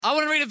I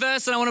want to read a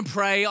verse and I want to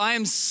pray. I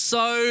am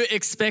so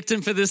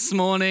expectant for this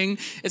morning.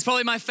 It's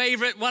probably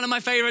one of my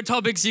favorite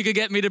topics you could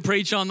get me to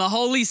preach on, the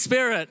Holy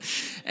Spirit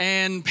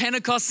and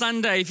Pentecost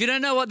Sunday. If you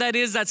don't know what that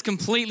is, that's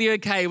completely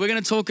okay. We're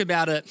going to talk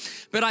about it.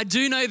 But I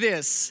do know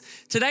this.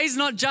 Today's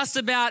not just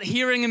about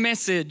hearing a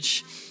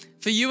message.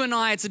 For you and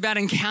I, it's about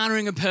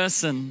encountering a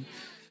person.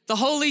 The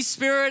Holy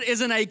Spirit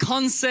isn't a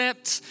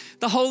concept.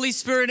 The Holy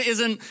Spirit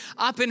isn't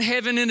up in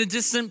heaven in a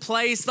distant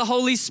place. The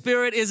Holy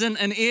Spirit isn't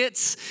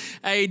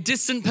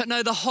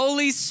no, the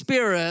Holy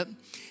Spirit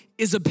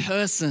is a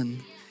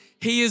person.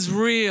 He is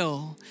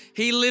real.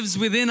 He lives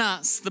within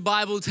us. The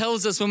Bible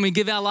tells us when we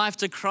give our life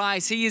to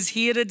Christ, He is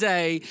here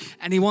today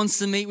and He wants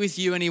to meet with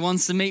you and He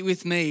wants to meet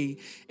with me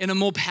in a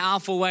more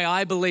powerful way,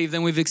 I believe,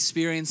 than we've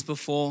experienced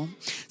before.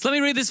 So let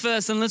me read this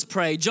verse and let's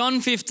pray. John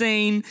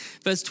 15,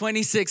 verse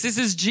 26. This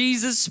is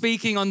Jesus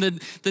speaking on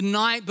the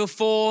night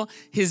before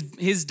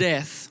his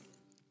death.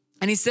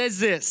 And He says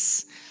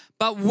this,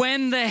 but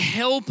when the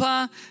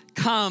Helper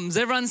comes,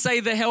 everyone say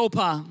the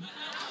Helper.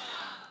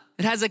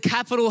 It has a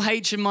capital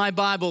H in my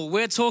Bible.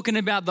 We're talking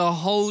about the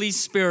Holy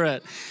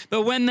Spirit.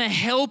 But when the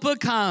Helper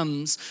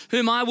comes,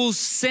 whom I will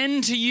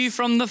send to you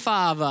from the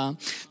Father,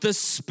 the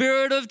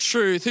Spirit of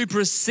truth who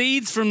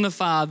proceeds from the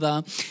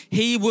Father,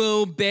 He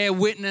will bear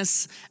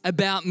witness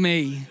about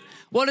me.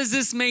 What does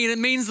this mean? It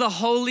means the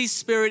Holy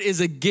Spirit is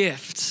a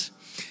gift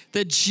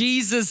that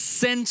Jesus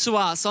sent to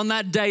us on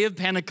that day of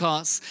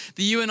Pentecost,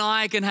 that you and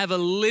I can have a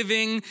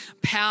living,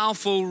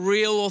 powerful,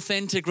 real,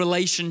 authentic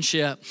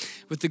relationship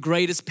with the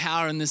greatest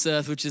power in this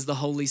earth, which is the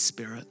Holy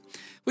Spirit.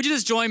 Would you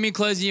just join me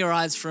closing your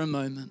eyes for a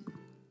moment?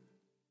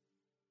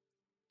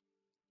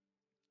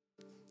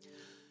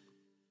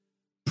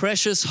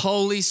 Precious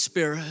Holy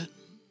Spirit,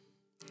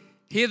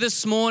 here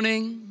this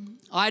morning,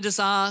 I just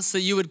ask that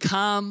you would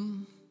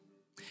come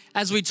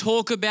as we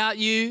talk about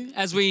you,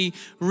 as we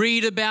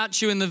read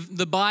about you in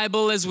the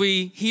Bible, as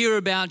we hear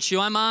about you.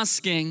 I'm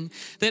asking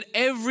that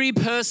every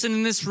person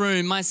in this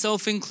room,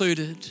 myself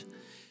included,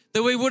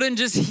 that we wouldn't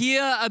just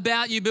hear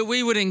about you, but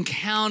we would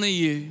encounter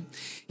you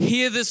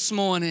here this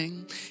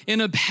morning in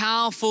a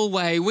powerful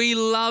way. We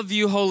love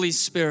you, Holy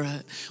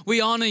Spirit.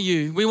 We honor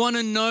you. We want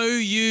to know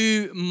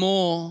you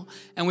more,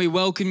 and we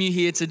welcome you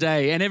here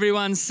today. And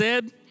everyone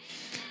said,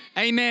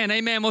 amen,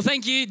 amen. Well,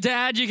 thank you,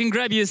 Dad. You can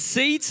grab your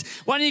seat.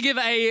 Why don't you give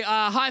a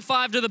high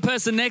five to the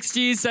person next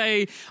to you?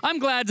 Say, I'm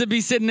glad to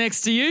be sitting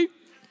next to you.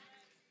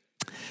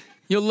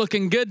 You're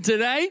looking good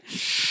today.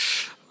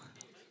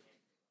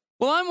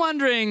 Well, I'm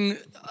wondering,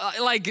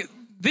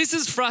 this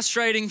is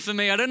frustrating for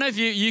me. I don't know if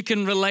you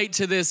can relate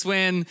to this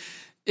when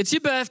it's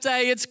your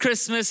birthday, it's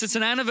Christmas, it's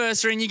an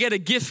anniversary, and you get a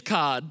gift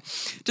card.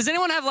 Does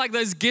anyone have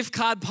those gift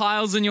card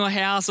piles in your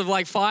house of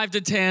 5 to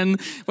 10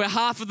 where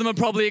half of them are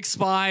probably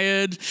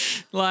expired?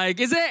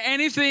 Is there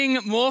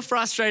anything more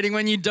frustrating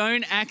when you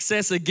don't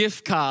access a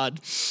gift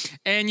card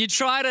and you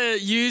try to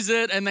use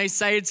it and they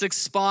say it's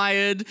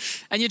expired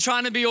and you're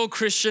trying to be all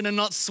Christian and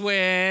not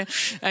swear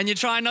and you're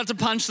trying not to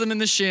punch them in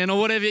the shin or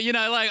whatever?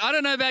 I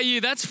don't know about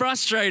you, that's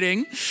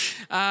frustrating.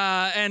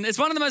 And it's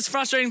one of the most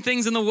frustrating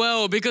things in the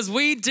world because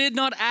we did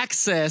not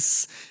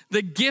access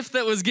the gift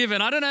that was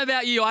given. I don't know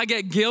about you, I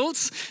get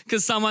guilt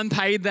because someone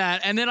paid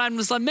that. And then I'm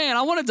just like, man,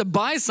 I wanted to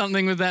buy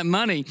something with that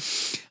money.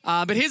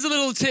 But here's a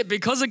little tip.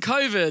 Because of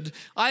COVID,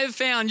 I have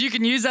found you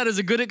can use that as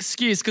a good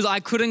excuse because I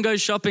couldn't go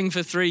shopping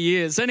for 3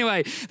 years. So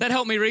anyway, that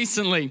helped me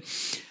recently.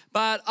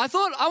 But I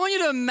thought, I want you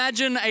to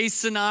imagine a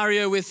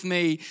scenario with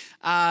me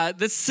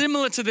that's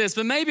similar to this,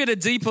 but maybe at a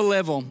deeper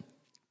level.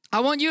 I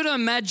want you to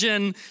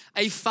imagine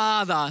a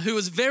father who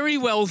was very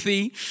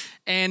wealthy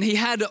and he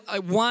had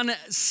one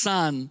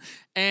son.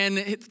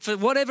 And for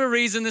whatever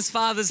reason, this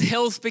father's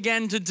health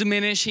began to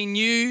diminish. He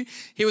knew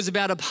he was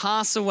about to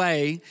pass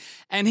away.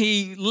 And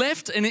he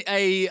left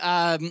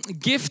a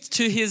gift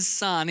to his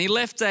son. He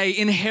left an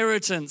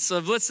inheritance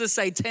of, let's just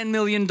say, $10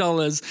 million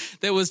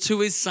that was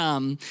to his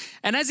son.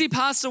 And as he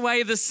passed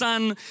away, the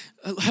son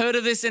heard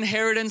of this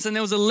inheritance, and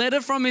there was a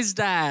letter from his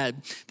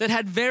dad that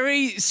had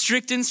very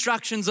strict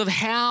instructions of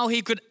how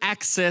he could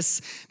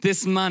access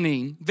this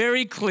money.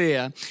 Very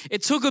clear.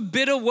 It took a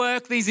bit of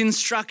work, these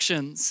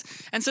instructions.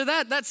 And so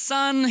that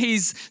son,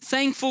 he's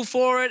thankful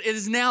for it. It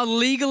is now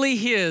legally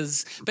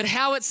his. But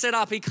how it's set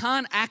up, he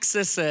can't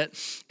access it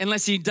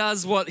unless he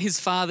does what his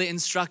father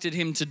instructed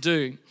him to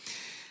do.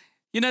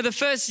 The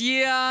first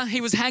year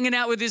he was hanging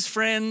out with his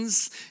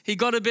friends. He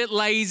got a bit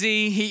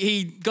lazy.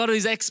 He got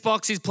his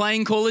Xbox. He's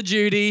playing Call of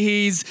Duty.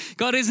 He's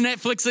got his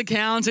Netflix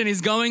account and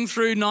he's going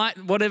through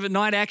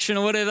night action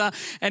or whatever.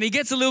 And he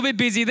gets a little bit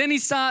busy. Then he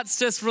starts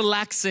just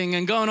relaxing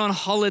and going on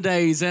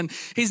holidays. And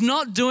he's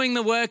not doing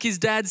the work his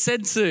dad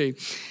said to.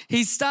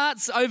 He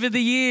starts over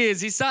the years.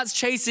 He starts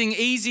chasing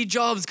easy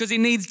jobs because he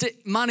needs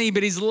money,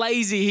 but he's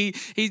lazy.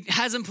 He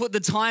hasn't put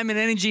the time and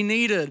energy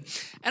needed.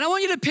 And I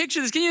want you to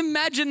picture this. Can you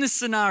imagine this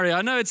scenario?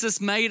 I know it's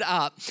just made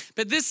up,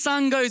 but this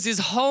son goes his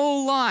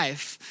whole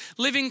life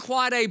living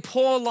quite a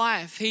poor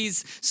life.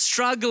 He's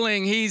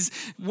struggling. He's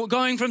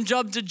going from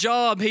job to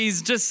job.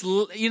 He's just,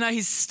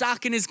 he's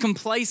stuck in his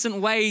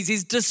complacent ways.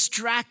 He's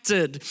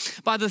distracted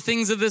by the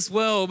things of this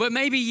world. But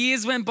maybe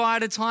years went by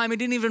at a time he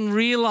didn't even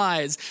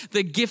realize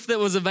the gift that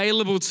was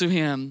available to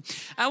him.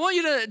 I want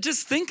you to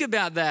just think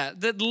about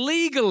that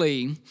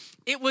legally,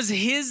 it was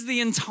his the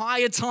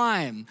entire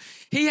time.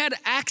 He had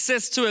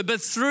access to it,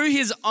 but through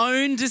his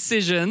own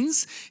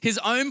decisions, his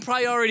own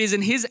priorities,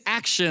 and his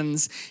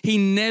actions, he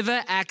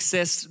never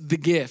accessed the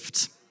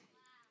gift.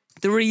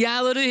 The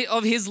reality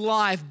of his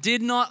life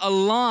did not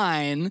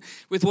align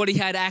with what he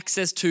had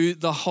access to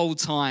the whole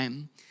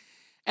time.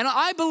 And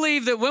I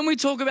believe that when we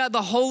talk about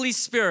the Holy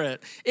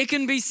Spirit, it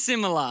can be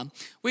similar.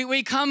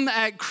 We come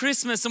at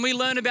Christmas and we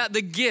learn about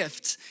the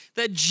gift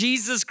that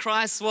Jesus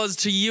Christ was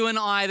to you and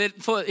I,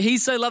 that for he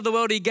so loved the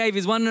world, he gave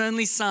his one and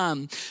only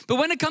son. But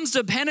when it comes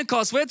to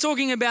Pentecost, we're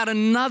talking about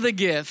another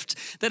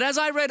gift that, as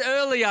I read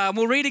earlier, and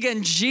we'll read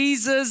again,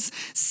 Jesus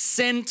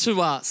sent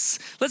to us.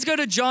 Let's go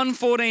to John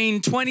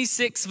 14,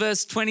 26,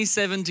 verse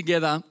 27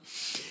 together.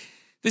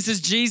 This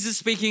is Jesus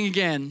speaking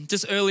again,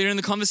 just earlier in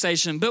the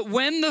conversation. But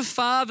when the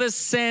Father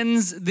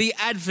sends the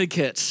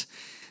advocate.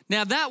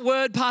 Now that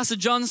word Pastor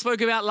John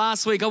spoke about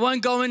last week, I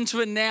won't go into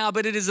it now,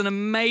 but it is an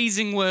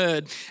amazing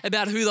word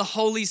about who the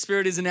Holy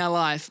Spirit is in our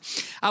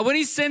life. When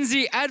he sends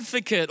the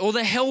advocate or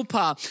the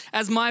helper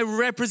as my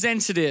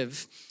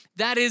representative,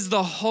 that is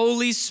the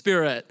Holy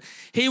Spirit.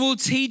 He will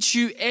teach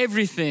you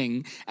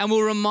everything and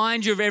will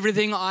remind you of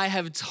everything I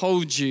have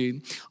told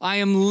you. I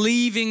am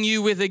leaving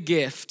you with a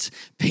gift,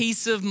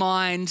 peace of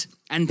mind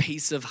and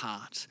peace of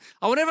heart.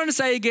 I want everyone to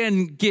say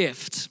again,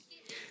 gift.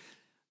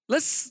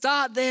 Let's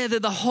start there,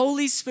 that the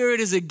Holy Spirit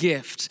is a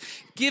gift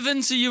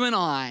given to you and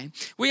I.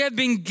 We have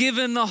been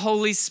given the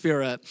Holy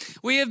Spirit.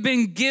 We have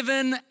been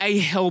given a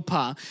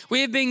helper.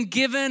 We have been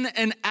given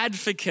an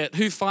advocate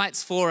who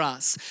fights for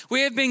us.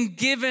 We have been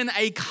given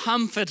a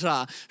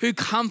comforter who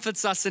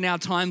comforts us in our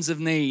times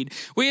of need.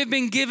 We have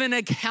been given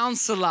a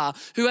counselor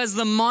who has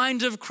the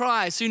mind of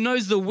Christ, who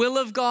knows the will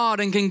of God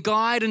and can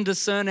guide and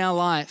discern our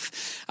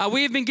life.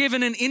 We have been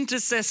given an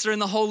intercessor in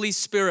the Holy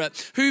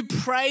Spirit who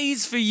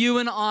prays for you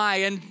and I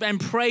and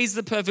prays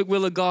the perfect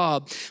will of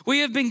God. We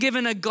have been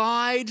given a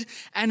guide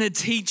and a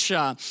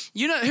teacher.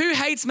 You know, who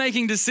hates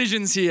making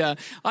decisions here?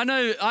 I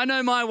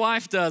know my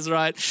wife does,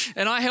 right?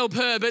 And I help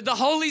her, but the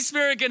Holy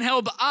Spirit can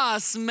help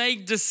us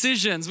make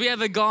decisions. We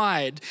have a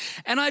guide.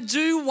 And I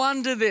do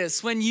wonder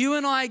this, when you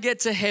and I get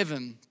to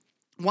heaven,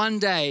 one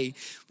day,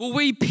 will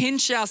we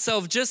pinch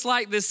ourselves just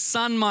like this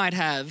son might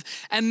have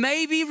and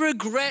maybe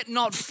regret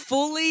not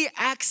fully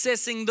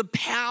accessing the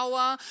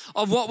power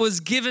of what was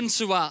given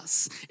to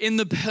us in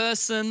the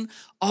person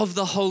of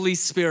the Holy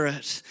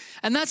Spirit?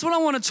 And that's what I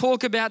want to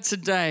talk about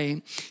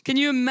today. Can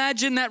you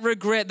imagine that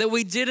regret that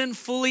we didn't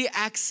fully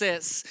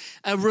access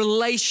a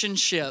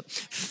relationship,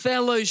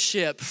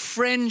 fellowship,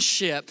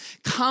 friendship,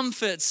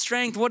 comfort,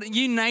 strength, what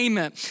you name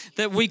it,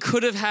 that we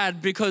could have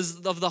had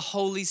because of the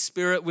Holy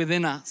Spirit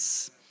within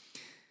us?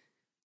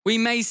 We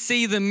may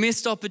see the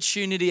missed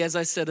opportunity, as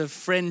I said, of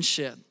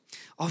friendship,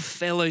 of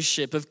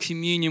fellowship, of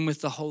communion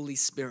with the Holy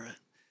Spirit.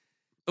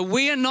 But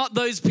we are not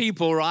those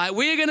people, right?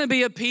 We're going to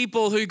be a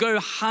people who go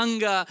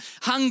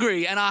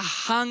hungry and are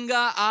hunger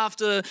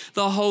after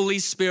the Holy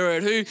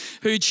Spirit,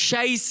 who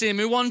chase him,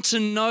 who want to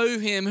know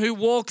him, who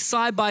walk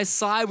side by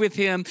side with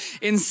him,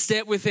 in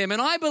step with him.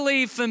 And I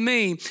believe for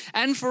me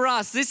and for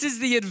us, this is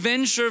the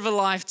adventure of a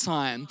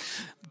lifetime,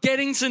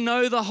 getting to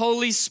know the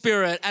Holy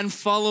Spirit and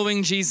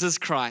following Jesus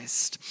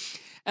Christ.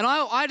 And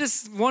I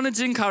just wanted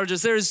to encourage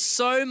us, there is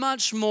so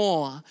much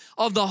more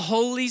of the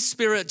Holy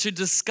Spirit to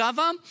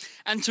discover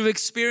and to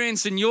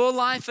experience in your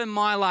life and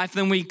my life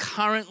than we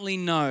currently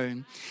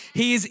know.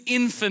 He is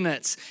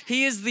infinite.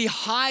 He is the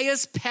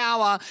highest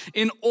power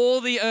in all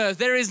the earth.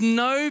 There is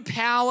no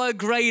power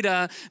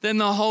greater than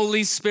the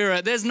Holy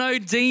Spirit. There's no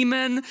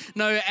demon,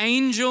 no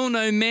angel,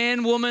 no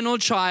man, woman, or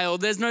child.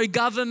 There's no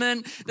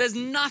government. There's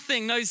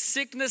nothing, no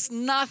sickness,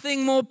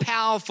 nothing more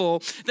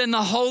powerful than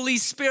the Holy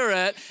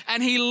Spirit,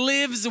 and he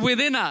lives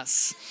within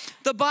us.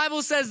 The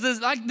Bible says this,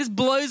 this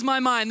blows my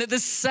mind, that the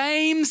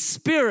same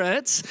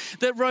Spirit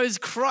that rose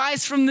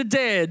Christ from the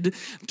dead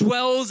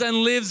dwells and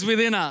lives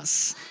within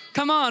us.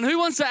 Come on, who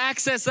wants to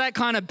access that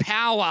kind of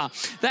power,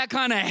 that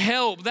kind of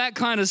help, that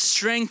kind of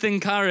strength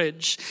and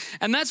courage?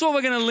 And that's what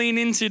we're going to lean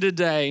into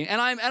today. And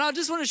I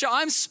just want to show,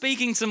 I'm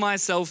speaking to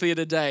myself here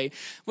today.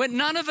 When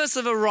none of us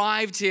have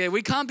arrived here,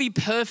 we can't be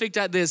perfect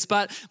at this,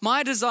 but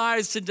my desire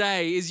is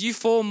today is you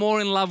fall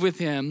more in love with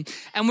him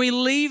and we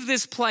leave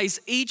this place,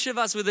 each of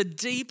us with a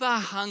deeper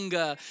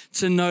hunger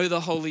to know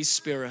the Holy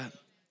Spirit.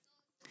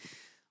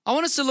 I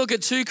want us to look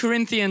at 2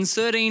 Corinthians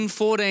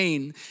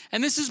 13:14.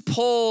 And this is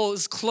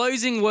Paul's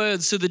closing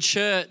words to the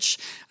church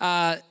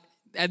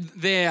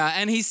there,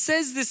 and he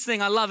says this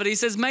thing, I love it. He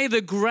says, may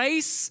the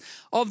grace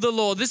of the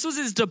Lord, this was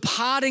his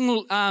departing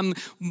words,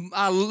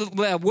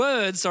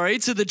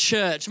 to the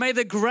church. May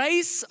the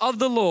grace of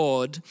the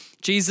Lord,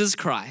 Jesus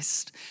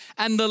Christ,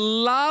 and the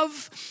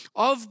love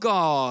of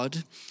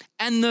God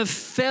and the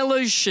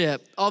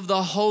fellowship of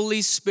the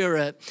Holy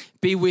Spirit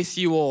be with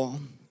you all.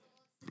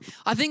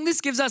 I think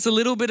this gives us a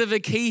little bit of a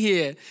key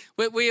here.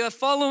 We are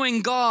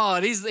following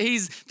God.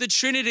 He's the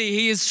Trinity.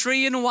 He is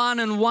 3 in 1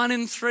 and 1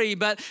 in 3.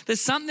 But there's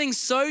something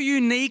so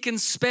unique and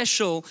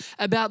special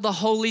about the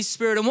Holy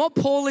Spirit. And what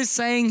Paul is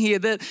saying here,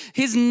 that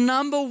his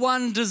number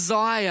one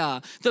desire,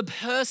 the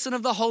person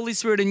of the Holy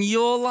Spirit in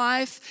your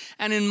life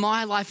and in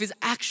my life, is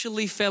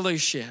actually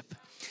fellowship.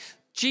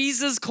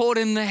 Jesus called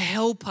him the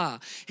helper.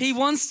 He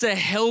wants to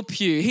help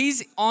you.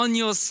 He's on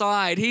your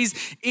side.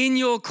 He's in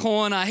your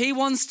corner. He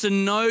wants to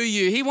know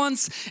you. He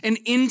wants an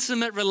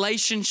intimate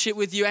relationship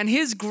with you. And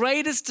his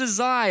greatest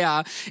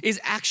desire is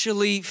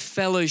actually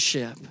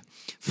fellowship.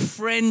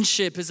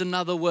 Friendship is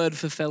another word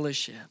for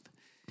fellowship.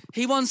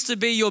 He wants to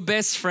be your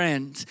best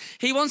friend.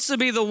 He wants to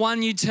be the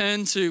one you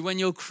turn to when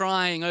you're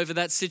crying over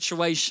that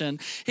situation.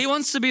 He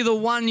wants to be the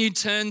one you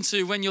turn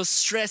to when you're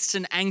stressed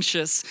and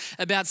anxious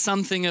about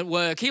something at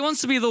work. He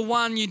wants to be the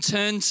one you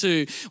turn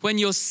to when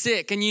you're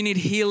sick and you need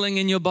healing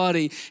in your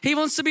body. He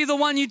wants to be the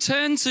one you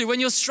turn to when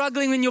you're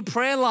struggling in your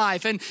prayer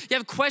life and you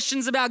have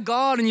questions about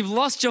God and you've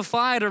lost your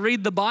fire to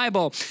read the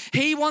Bible.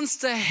 He wants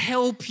to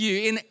help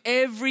you in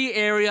every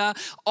area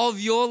of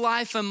your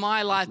life and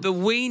my life, but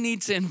we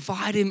need to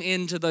invite him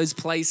into those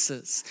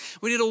places.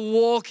 We need to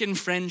walk in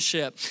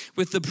friendship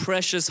with the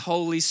precious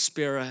Holy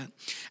Spirit.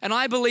 And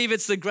I believe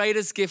it's the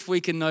greatest gift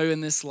we can know in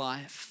this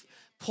life.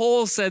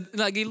 Paul said,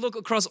 you look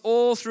across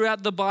all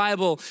throughout the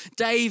Bible,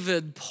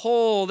 David,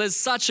 Paul, there's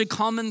such a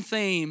common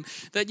theme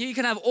that you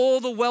can have all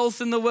the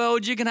wealth in the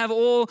world, you can have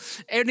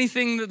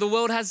anything that the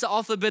world has to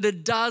offer, but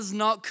it does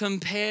not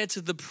compare to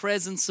the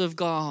presence of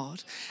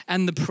God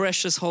and the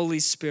precious Holy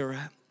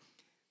Spirit.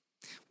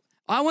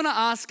 I want to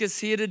ask us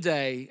here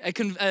today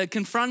a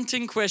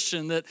confronting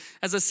question that,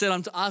 as I said,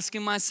 I'm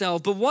asking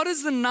myself, but what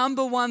is the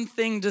number one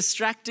thing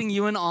distracting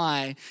you and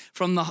I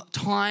from the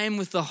time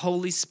with the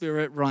Holy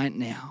Spirit right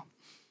now?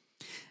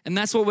 And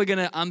that's what we're going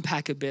to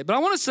unpack a bit.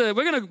 But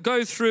we're going to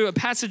go through a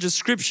passage of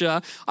scripture.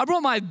 I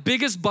brought my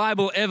biggest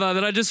Bible ever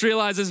that I just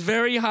realized is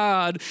very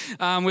hard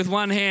with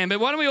one hand. But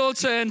why don't we all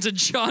turn to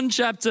John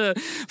chapter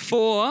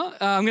 4.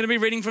 I'm going to be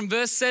reading from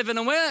verse 7.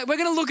 And we're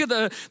going to look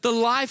at the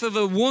life of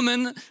a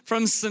woman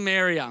from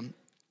Samaria.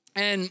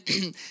 And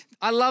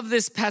I love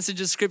this passage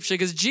of scripture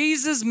because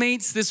Jesus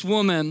meets this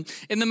woman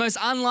in the most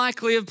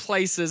unlikely of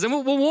places. And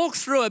we'll walk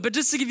through it, but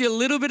just to give you a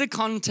little bit of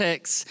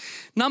context.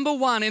 Number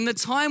one, in the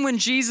time when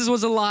Jesus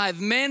was alive,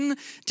 men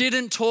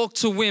didn't talk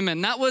to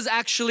women. That was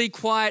actually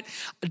quite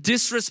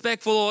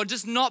disrespectful or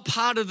just not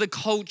part of the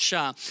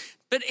culture.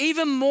 But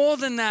even more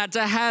than that,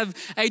 to have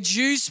a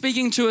Jew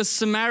speaking to a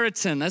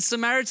Samaritan. A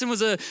Samaritan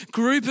was a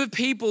group of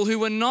people who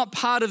were not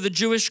part of the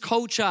Jewish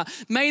culture,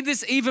 made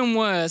this even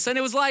worse. And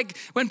it was like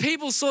when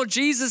people saw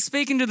Jesus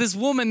speaking to this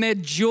woman, their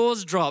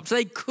jaws dropped.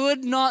 They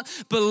could not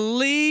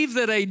believe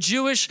that a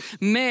Jewish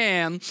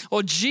man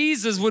or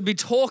Jesus would be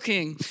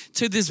talking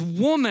to this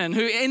woman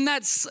who in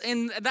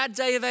that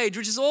day of age,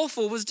 which is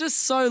awful, was just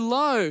so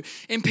low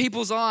in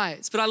people's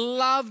eyes. But I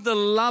love the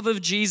love of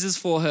Jesus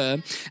for her.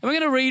 And we're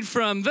going to read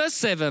from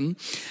verse 7,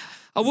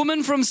 a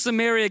woman from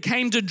Samaria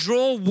came to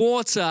draw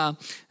water.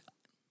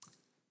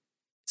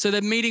 So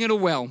they're meeting at a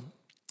well.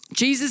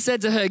 Jesus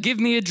said to her,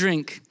 "Give me a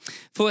drink,"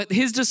 for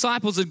his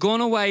disciples had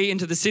gone away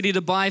into the city to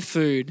buy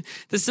food.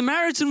 The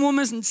Samaritan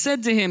woman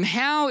said to him,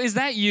 "How is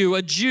that you,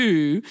 a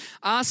Jew,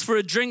 ask for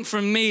a drink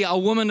from me, a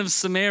woman of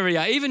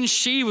Samaria?" Even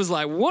she was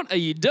like, "What are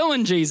you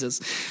doing, Jesus?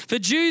 For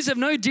Jews have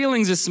no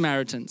dealings with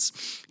Samaritans."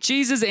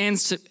 Jesus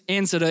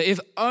answered her,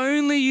 "If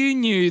only you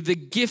knew the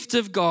gift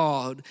of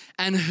God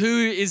and who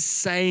is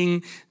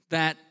saying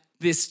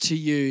this to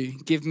you,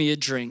 'Give me a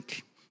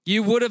drink,'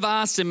 you would have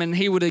asked him and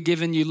he would have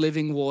given you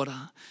living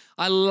water."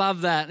 I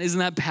love that. Isn't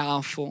that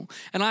powerful?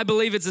 And I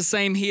believe it's the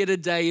same here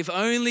today. If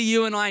only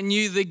you and I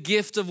knew the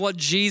gift of what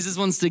Jesus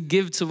wants to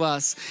give to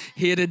us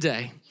here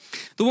today.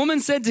 The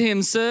woman said to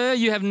him, "Sir,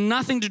 you have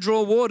nothing to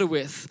draw water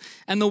with,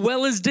 and the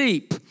well is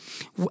deep."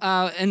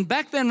 And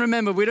back then,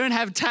 remember, we don't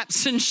have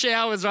taps and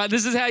showers, right?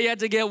 This is how you had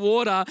to get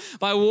water,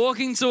 by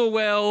walking to a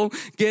well,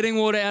 getting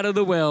water out of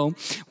the well.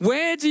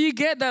 "Where do you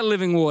get that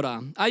living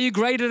water? Are you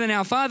greater than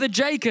our father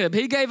Jacob?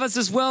 He gave us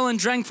this well and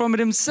drank from it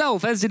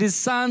himself, as did his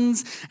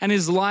sons and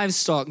his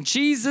livestock."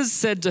 Jesus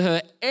said to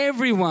her,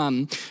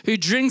 "Everyone who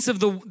drinks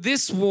of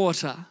this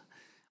water,"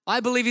 I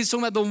believe he's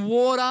talking about the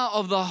water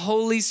of the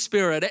Holy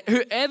Spirit.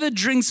 "Whoever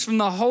drinks from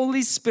the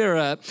Holy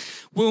Spirit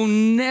will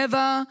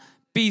never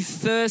be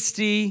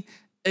thirsty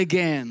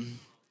again."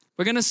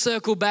 We're going to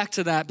circle back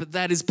to that, but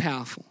that is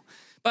powerful.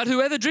 "But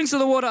whoever drinks of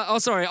the water,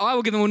 I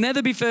will give him, will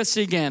never be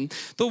thirsty again.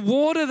 The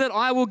water that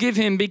I will give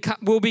him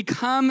will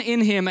become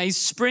in him a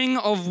spring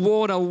of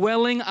water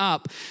welling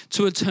up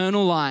to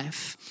eternal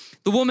life."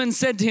 The woman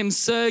said to him,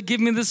 "Sir,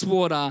 give me this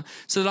water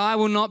so that I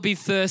will not be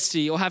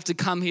thirsty or have to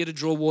come here to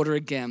draw water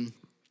again."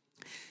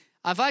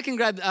 If I can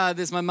grab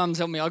this, my mum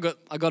told me I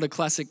got a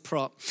classic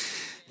prop,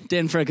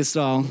 Dan Frecker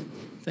style.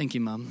 Thank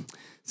you, Mum.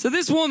 So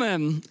this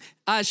woman,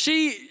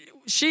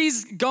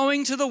 she's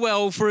going to the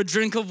well for a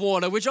drink of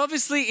water, which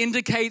obviously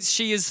indicates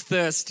she is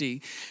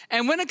thirsty.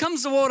 And when it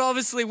comes to water,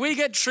 obviously, we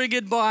get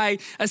triggered by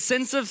a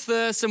sense of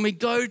thirst and we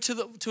go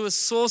to a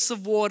source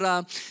of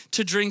water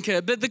to drink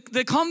it. But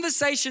the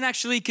conversation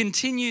actually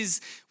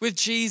continues with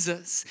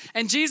Jesus.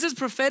 And Jesus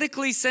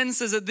prophetically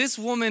senses that this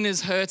woman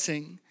is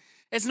hurting.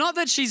 It's not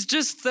that she's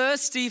just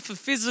thirsty for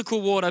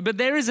physical water, but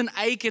there is an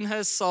ache in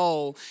her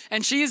soul,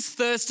 and she is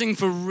thirsting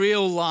for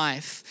real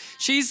life.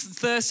 She's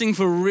thirsting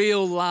for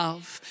real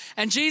love.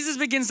 And Jesus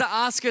begins to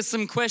ask her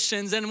some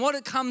questions, and what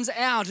it comes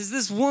out is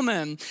this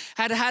woman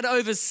had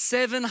over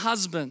 7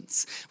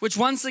 husbands, which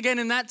once again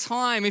in that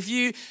time, if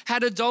you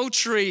had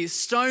adultery,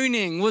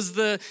 stoning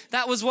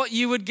that was what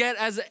you would get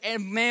as a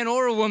man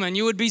or a woman.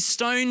 You would be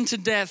stoned to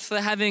death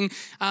for having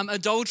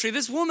adultery.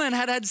 This woman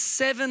had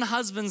 7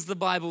 husbands, the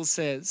Bible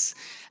says.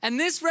 And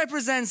this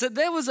represents that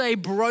there was a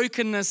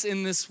brokenness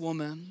in this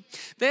woman.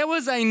 There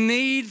was a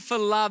need for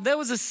love. There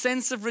was a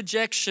sense of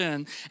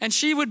rejection. And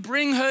she would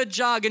bring her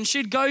jug and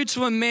she'd go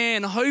to a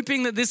man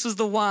hoping that this was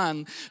the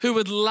one who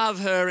would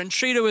love her and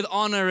treat her with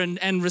honor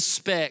and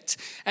respect.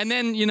 And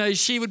then,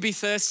 she would be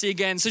thirsty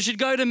again. So she'd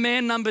go to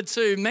man number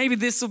 2. Maybe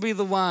this will be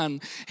the one.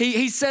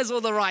 He says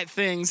all the right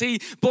things. He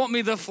bought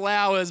me the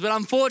flowers. But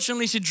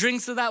unfortunately, she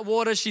drinks of that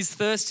water. She's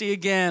thirsty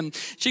again.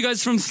 She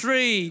goes from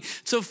 3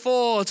 to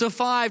 4 to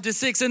 5 to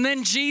 6. And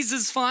then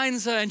Jesus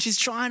finds her and she's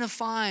trying to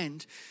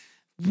find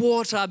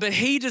water, but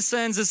he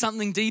discerns there's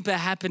something deeper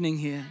happening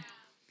here.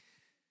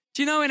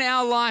 Do you know in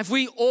our life,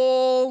 we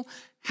all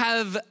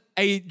have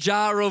a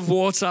jar of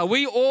water.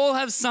 We all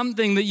have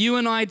something that you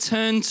and I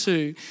turn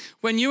to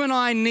when you and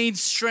I need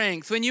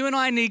strength, when you and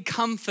I need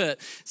comfort.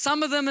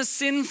 Some of them are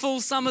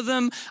sinful, some of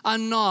them are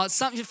not.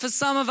 For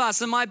some of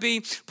us, it might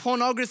be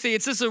pornography.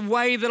 It's just a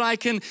way that I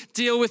can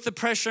deal with the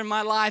pressure in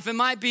my life. It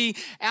might be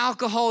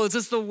alcohol. It's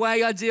just the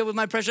way I deal with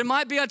my pressure. It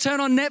might be I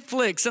turn on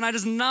Netflix and I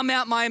just numb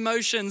out my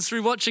emotions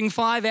through watching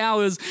 5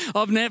 hours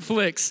of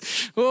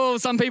Netflix. Oh,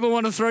 some people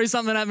want to throw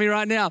something at me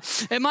right now.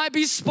 It might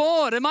be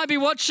sport. It might be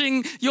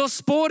watching your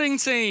sporting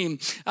team.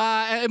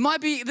 It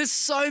might be, there's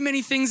so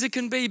many things it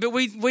can be, but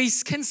we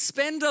can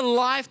spend a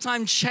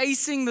lifetime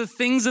chasing the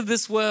things of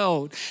this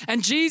world.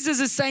 And Jesus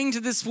is saying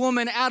to this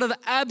woman, out of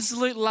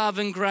absolute love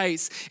and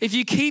grace, if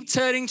you keep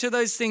turning to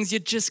those things, you're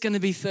just going to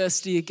be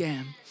thirsty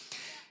again.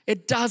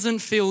 It doesn't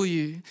fill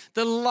you.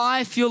 The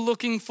life you're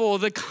looking for,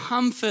 the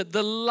comfort,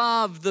 the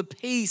love, the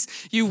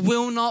peace, you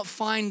will not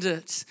find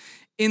it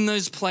in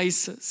those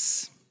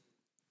places.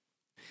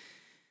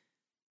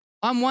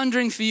 I'm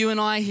wondering for you and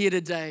I here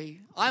today,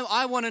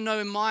 I want to know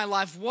in my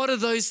life, what are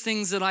those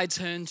things that I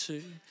turn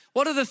to?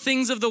 What are the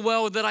things of the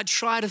world that I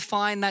try to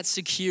find that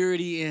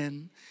security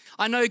in?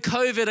 I know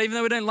COVID, even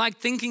though we don't like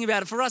thinking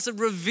about it, for us it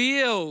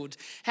revealed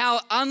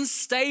how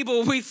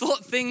unstable we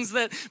thought things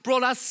that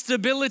brought us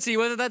stability,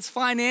 whether that's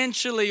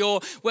financially or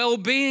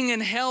well-being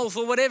and health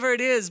or whatever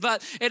it is.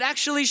 But it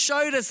actually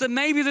showed us that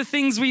maybe the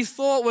things we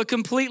thought were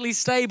completely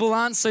stable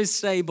aren't so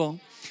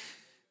stable.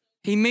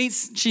 She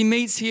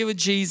meets here with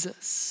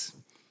Jesus.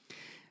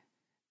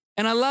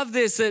 And I love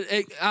this.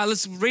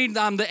 Let's read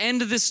the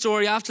end of this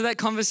story after that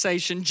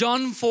conversation.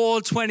 John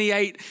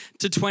 4:28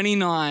 to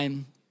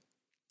 29.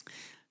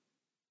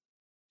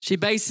 She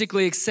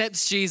basically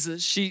accepts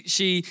Jesus.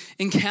 She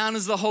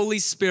encounters the Holy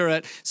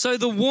Spirit. So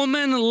the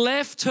woman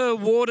left her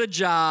water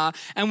jar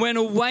and went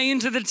away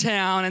into the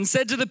town and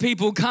said to the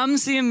people, "Come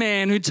see a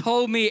man who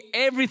told me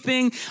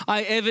everything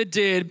I ever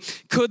did.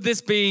 Could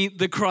this be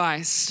the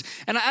Christ?"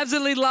 And I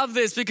absolutely love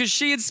this because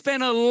she had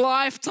spent a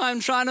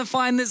lifetime trying to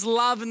find this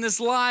love in this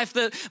life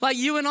that like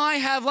you and I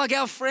have, like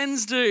our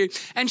friends do.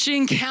 And she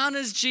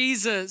encounters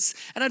Jesus.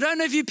 And I don't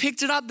know if you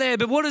picked it up there,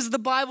 but what does the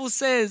Bible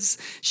says?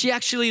 She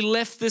actually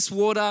left this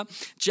water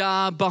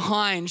jar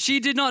behind. She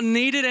did not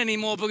need it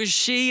anymore because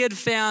she had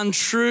found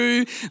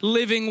true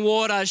living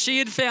water. She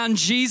had found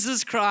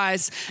Jesus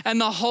Christ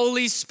and the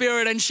Holy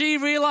Spirit, and she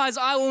realized,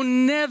 I will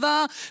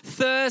never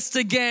thirst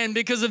again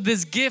because of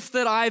this gift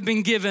that I've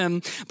been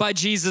given by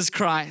Jesus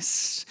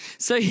Christ.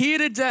 So here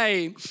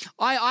today,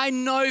 I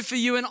know for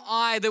you and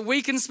I that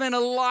we can spend a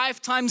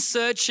lifetime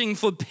searching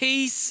for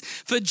peace,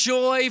 for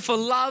joy, for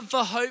love,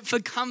 for hope, for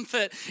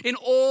comfort in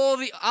all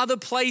the other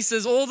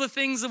places, all the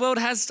things the world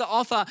has to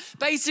offer.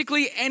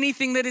 Basically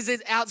anything that is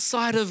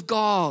outside of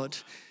God.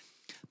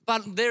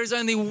 But there is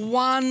only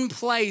one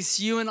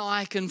place you and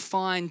I can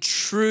find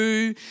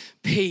true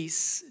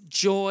peace,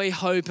 joy,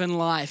 hope, and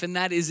life, and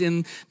that is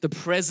in the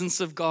presence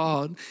of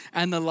God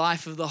and the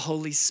life of the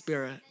Holy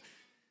Spirit.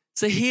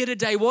 So here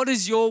today, what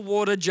is your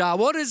water jar?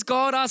 What is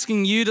God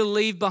asking you to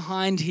leave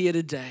behind here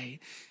today?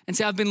 And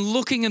say, I've been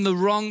looking in the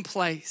wrong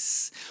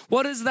place.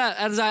 What is that,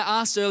 as I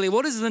asked earlier,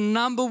 what is the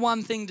number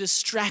one thing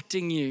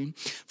distracting you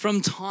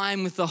from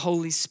time with the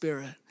Holy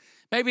Spirit?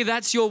 Maybe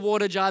that's your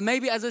water jar.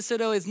 Maybe, as I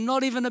said earlier, it's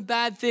not even a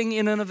bad thing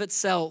in and of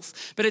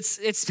itself, but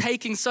it's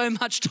taking so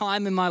much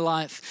time in my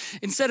life.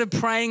 Instead of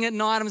praying at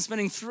night, I'm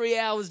spending 3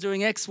 hours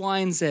doing X, Y,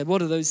 and Z.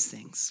 What are those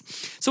things?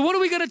 So what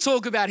are we going to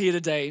talk about here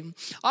today?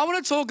 I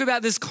want to talk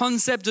about this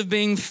concept of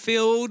being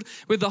filled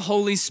with the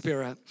Holy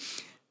Spirit.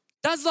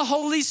 Does the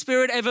Holy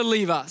Spirit ever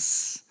leave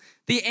us?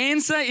 The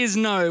answer is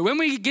no. When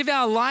we give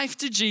our life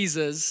to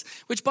Jesus,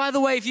 which, by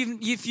the way,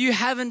 if you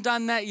haven't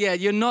done that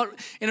yet, you're not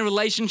in a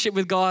relationship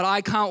with God,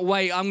 I can't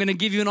wait. I'm going to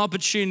give you an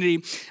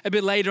opportunity a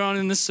bit later on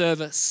in the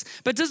service.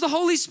 But does the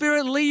Holy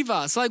Spirit leave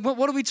us? Like,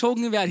 what are we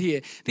talking about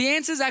here? The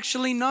answer is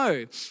actually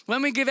no.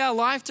 When we give our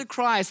life to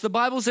Christ, the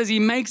Bible says he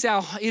makes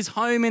his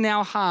home in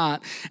our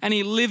heart and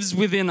he lives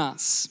within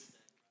us.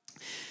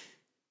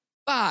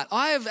 But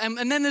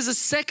and then there's a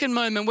second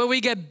moment where we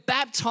get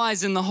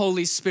baptized in the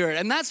Holy Spirit.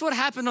 And that's what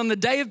happened on the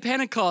day of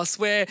Pentecost,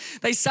 where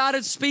they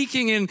started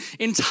speaking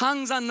in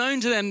tongues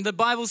unknown to them. The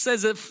Bible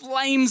says that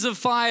flames of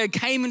fire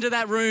came into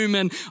that room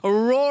and a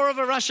roar of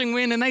a rushing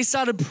wind, and they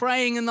started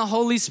praying in the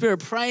Holy Spirit,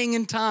 praying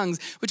in tongues,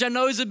 which I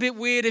know is a bit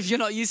weird if you're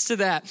not used to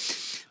that.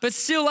 But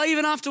still,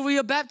 even after we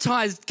are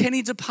baptized, can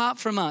he depart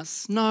from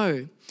us?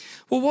 No.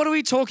 Well, what are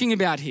we talking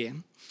about here?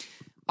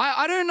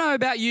 I don't know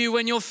about you,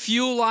 when your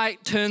fuel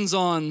light turns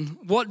on,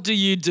 what do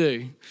you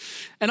do?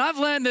 And I've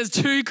learned there's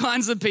two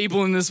kinds of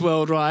people in this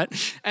world, right?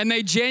 And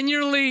they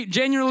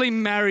genuinely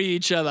marry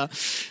each other.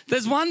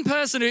 There's one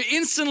person who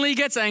instantly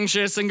gets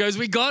anxious and goes,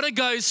 we got to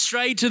go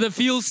straight to the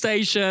fuel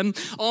station.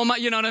 Oh my,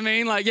 you know what I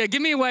mean? Like, yeah,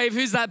 give me a wave.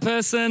 Who's that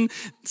person?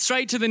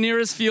 Straight to the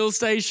nearest fuel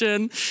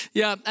station.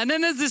 Yeah. And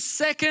then there's this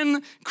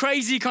second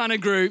crazy kind of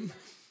group,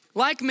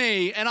 like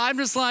me. And I'm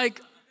just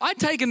like, I've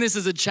taken this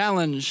as a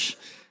challenge.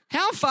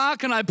 How far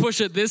can I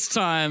push it this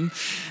time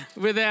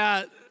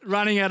without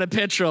running out of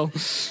petrol?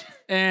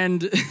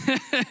 And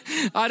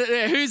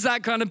who's that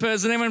kind of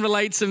person? Anyone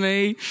relate to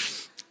me?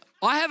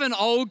 I have an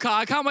old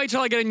car. I can't wait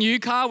till I get a new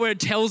car where it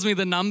tells me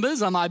the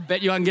numbers. I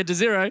bet you I can get to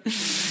zero.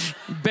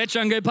 Bet you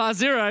I can go past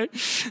zero.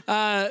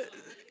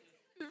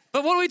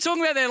 But what are we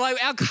talking about there?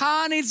 Like, our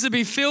car needs to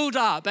be filled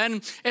up,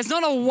 and it's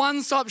not a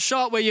one-stop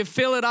shop where you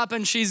fill it up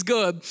and she's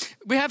good.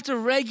 We have to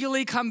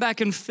regularly come back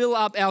and fill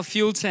up our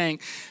fuel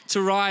tank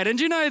to ride. And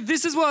you know,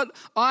 this is what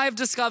I've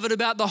discovered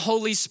about the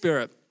Holy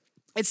Spirit.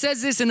 It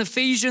says this in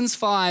Ephesians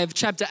 5,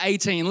 chapter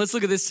 18. Let's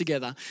look at this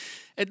together.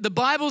 The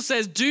Bible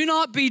says, do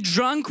not be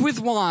drunk with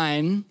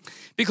wine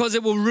because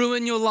it will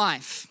ruin your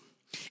life.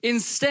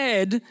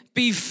 Instead,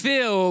 be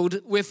filled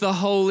with the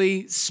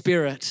Holy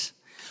Spirit.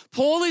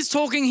 Paul is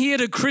talking here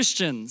to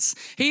Christians.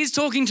 He's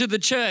talking to the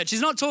church.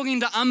 He's not talking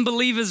to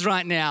unbelievers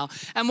right now.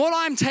 And what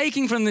I'm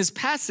taking from this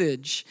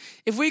passage,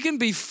 if we can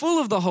be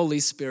full of the Holy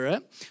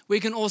Spirit, we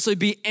can also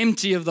be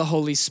empty of the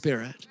Holy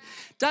Spirit.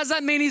 Does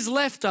that mean he's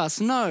left us?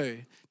 No.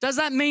 Does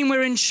that mean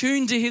we're in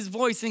tune to his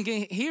voice and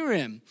can hear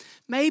him?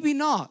 Maybe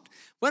not.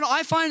 When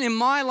I find in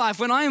my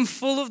life, when I am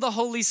full of the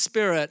Holy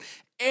Spirit,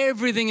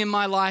 everything in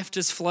my life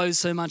just flows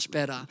so much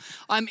better.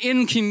 I'm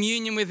in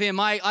communion with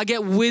him. I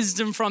get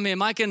wisdom from him.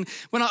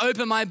 When I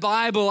open my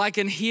Bible, I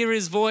can hear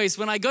his voice.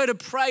 When I go to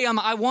pray,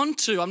 I want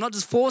to. I'm not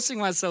just forcing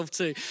myself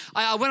to.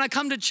 When I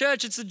come to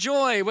church, it's a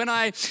joy. When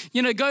I,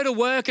 go to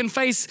work and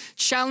face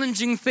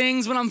challenging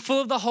things, when I'm full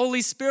of the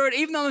Holy Spirit,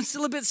 even though I'm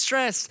still a bit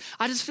stressed,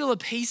 I just feel a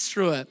peace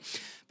through it.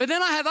 But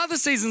then I have other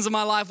seasons of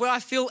my life where I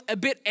feel a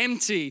bit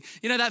empty.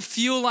 That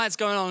fuel light's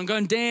going on. I'm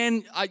going,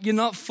 Dan, you're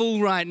not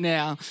full right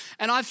now.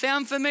 And I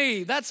found for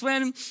me, that's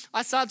when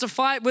I start to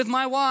fight with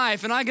my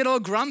wife and I get all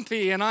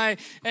grumpy and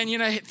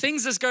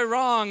things just go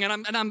wrong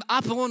and I'm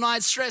up all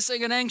night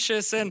stressing and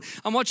anxious and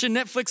I'm watching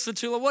Netflix for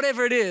too long,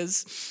 whatever it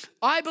is.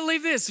 I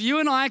believe this, you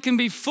and I can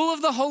be full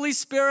of the Holy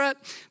Spirit,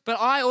 but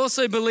I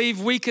also believe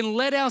we can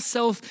let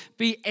ourselves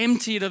be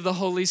emptied of the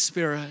Holy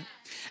Spirit.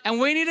 And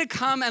we need to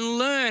come and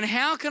learn,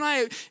 how can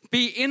I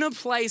be in a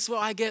place where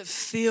I get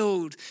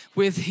filled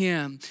with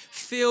him,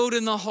 filled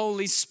in the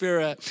Holy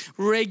Spirit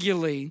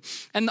regularly.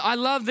 And I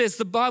love this.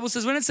 The Bible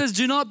says, when it says,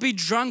 do not be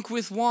drunk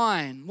with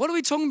wine, what are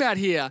we talking about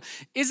here?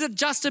 Is it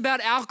just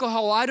about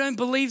alcohol? I don't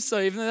believe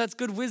so, even though that's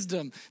good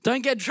wisdom.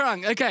 Don't get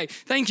drunk. Okay,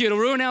 thank you. It'll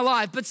ruin our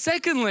life. But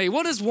secondly,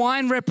 what does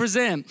wine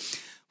represent?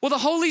 Well, the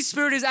Holy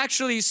Spirit is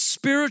actually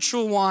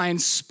spiritual wine,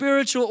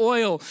 spiritual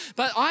oil.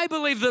 But I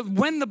believe that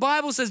when the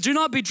Bible says, do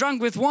not be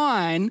drunk with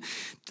wine,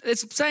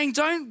 it's saying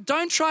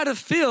don't try to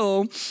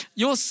fill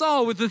your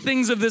soul with the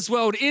things of this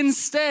world.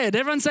 Instead,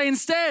 everyone say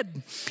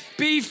instead,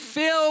 be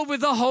filled with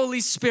the Holy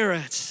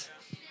Spirit.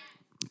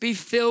 Be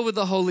filled with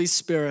the Holy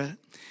Spirit.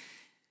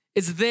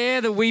 It's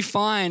there that we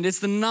find, it's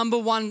the number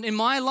one, in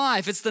my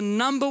life, it's the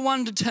number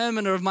one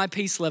determiner of my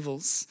peace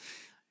levels.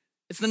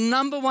 It's the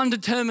number one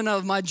determiner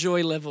of my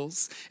joy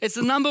levels. It's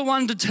the number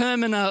one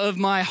determiner of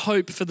my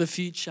hope for the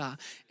future.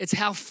 It's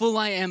how full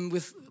I am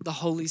with the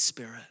Holy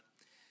Spirit.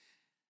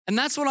 And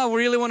that's what I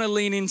really want to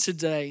lean in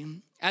today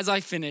as I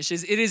finish,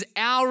 is it is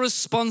our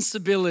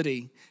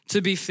responsibility to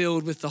be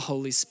filled with the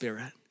Holy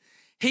Spirit.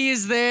 He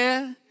is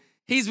there.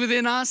 He's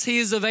within us. He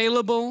is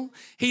available.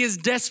 He is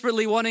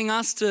desperately wanting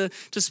us to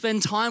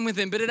spend time with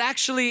him. But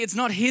it's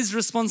not his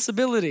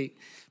responsibility.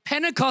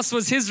 Pentecost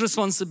was his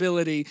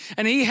responsibility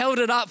and he held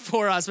it up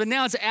for us, but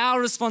now it's our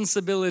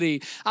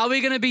responsibility. Are we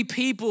going to be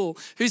people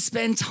who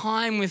spend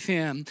time with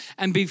him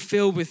and be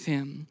filled with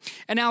him?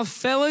 And our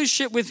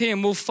fellowship with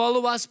him will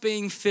follow us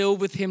being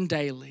filled with him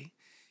daily.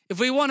 If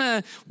we want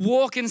to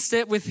walk in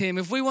step with him,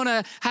 if we want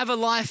to have a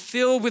life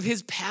filled with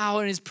his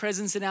power and his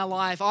presence in our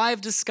life, I've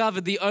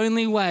discovered the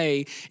only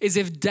way is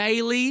if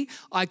daily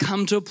I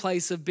come to a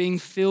place of being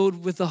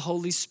filled with the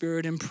Holy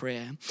Spirit in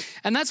prayer.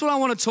 And that's what I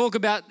want to talk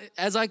about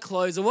as I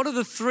close. What are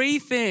the 3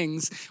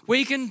 things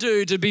we can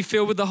do to be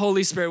filled with the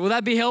Holy Spirit? Will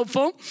that be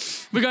helpful?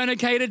 We're going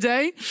okay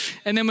today?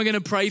 And then we're going to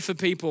pray for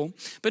people.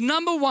 But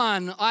number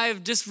 1,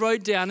 I've just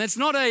wrote down, it's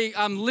not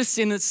a list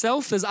in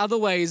itself, there's other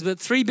ways, but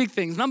 3 big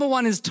things. Number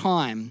 1 is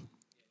time.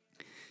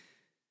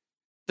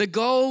 The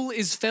goal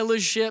is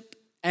fellowship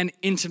and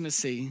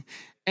intimacy.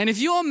 And if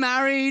you're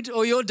married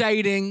or you're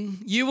dating,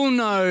 you will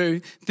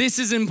know this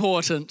is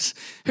important.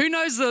 Who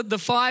knows the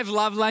 5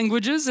 love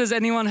languages? Has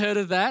anyone heard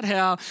of that?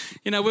 How,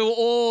 we'll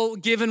all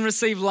give and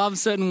receive love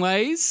certain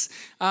ways.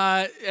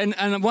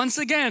 And once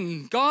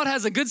again, God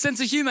has a good sense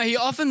of humor. He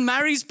often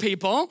marries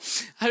people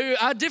who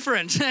are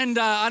different. And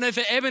I know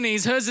for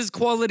Ebony's, hers is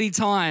quality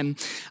time.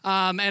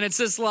 And it's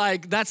just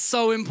like, that's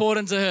so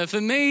important to her.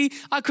 For me,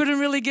 I couldn't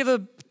really give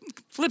a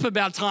flip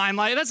about time.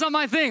 Like, that's not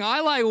my thing.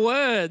 I like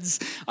words.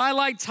 I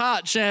like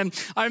touch. And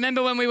I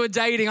remember when we were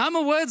dating, I'm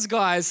a words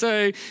guy.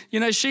 So,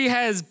 she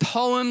has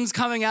poems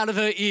coming out of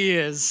her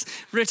ears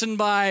written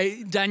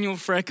by Daniel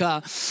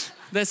Frecker.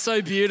 They're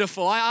so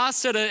beautiful. I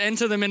asked her to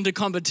enter them into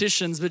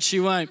competitions, but she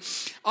won't.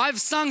 I've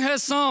sung her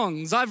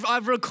songs.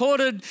 I've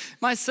recorded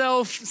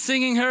myself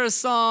singing her a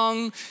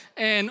song,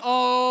 and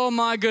oh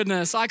my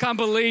goodness, I can't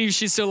believe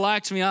she still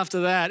liked me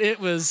after that. It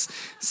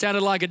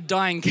sounded like a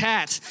dying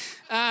cat.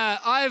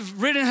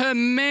 I've written her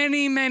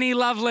many, many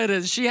love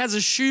letters. She has a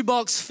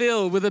shoebox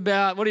filled with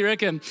about, what do you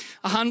reckon,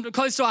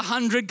 close to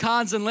 100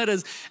 cards and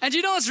letters. And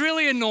you know what's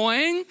really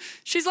annoying?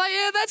 She's like,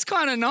 yeah, that's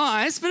kind of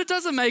nice, but it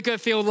doesn't make her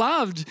feel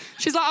loved.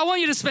 She's like, I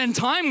want you to spend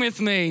time with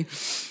me.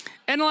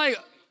 And like,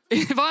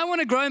 if I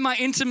want to grow my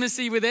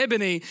intimacy with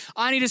Ebony,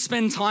 I need to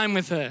spend time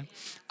with her.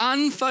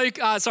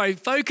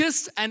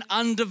 Focused and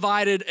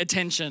undivided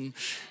attention.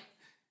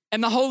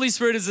 And the Holy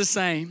Spirit is the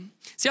same.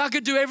 See, I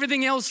could do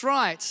everything else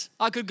right.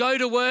 I could go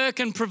to work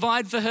and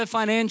provide for her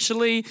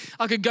financially.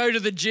 I could go to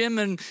the gym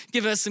and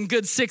give her some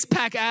good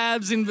 6-pack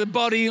abs in the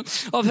body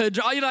of her.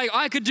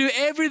 I could do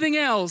everything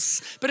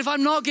else. But if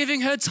I'm not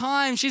giving her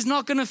time, she's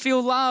not going to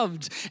feel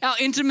loved. Our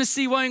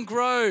intimacy won't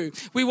grow.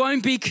 We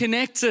won't be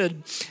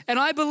connected. And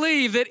I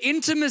believe that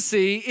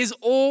intimacy is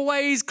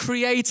always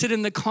created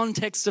in the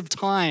context of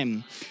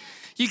time.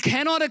 You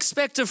cannot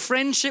expect a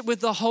friendship with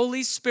the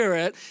Holy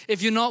Spirit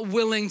if you're not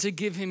willing to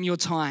give him your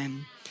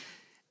time.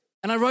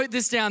 And I wrote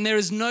this down. There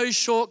is no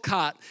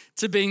shortcut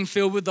to being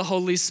filled with the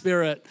Holy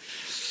Spirit.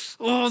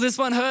 Oh, this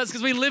one hurts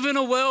because we live in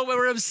a world where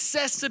we're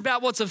obsessed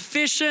about what's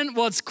efficient,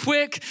 what's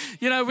quick.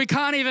 We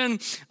can't even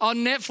on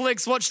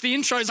Netflix watch the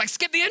intros. Like,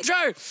 skip the intro.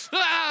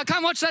 I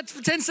can't watch that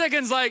for 10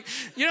 seconds. Like,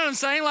 you know what I'm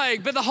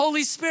saying? But the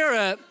Holy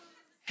Spirit,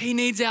 he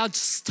needs our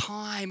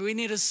time. We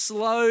need to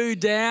slow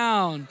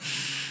down.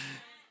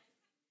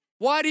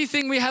 Why do you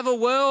think we have a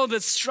world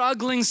that's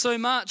struggling so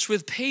much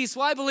with peace?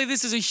 Well, I believe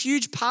this is a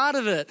huge part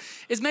of it.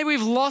 Is maybe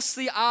we've lost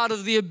the art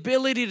of the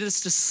ability to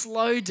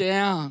slow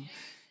down.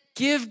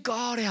 Give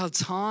God our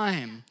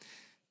time.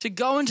 To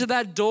go into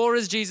that door,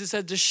 as Jesus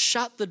said, to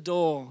shut the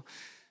door.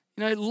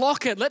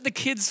 Lock it. Let the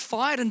kids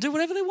fight and do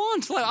whatever they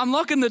want. Like, I'm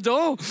locking the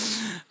door.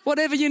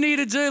 Whatever you need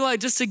to do,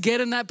 just to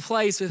get in that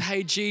place with,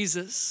 hey,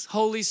 Jesus,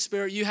 Holy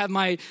Spirit, you have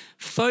my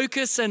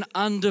focus and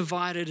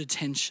undivided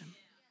attention.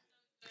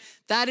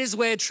 That is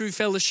where true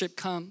fellowship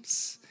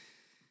comes.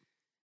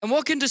 And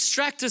what can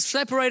distract us,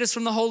 separate us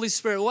from the Holy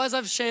Spirit? Well, as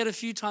I've shared a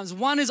few times,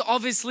 one is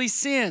obviously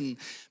sin.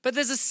 But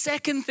there's a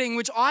second thing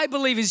which I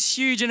believe is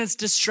huge, and it's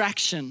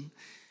distraction.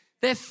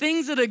 They're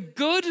things that are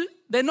good,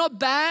 they're not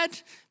bad,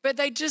 but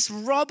they just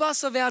rob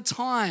us of our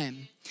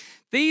time.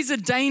 These are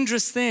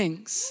dangerous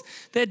things.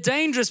 They're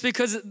dangerous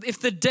because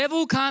if the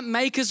devil can't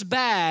make us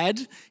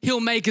bad, he'll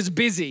make us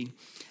busy.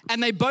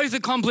 And they both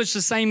accomplish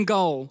the same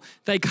goal.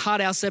 They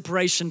cut our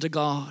separation to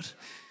God.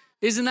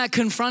 Isn't that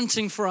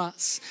confronting for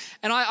us?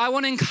 And I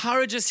want to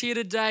encourage us here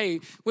today.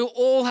 We'll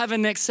all have a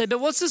next step.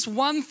 But what's this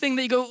one thing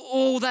that you go,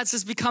 oh, that's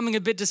just becoming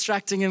a bit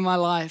distracting in my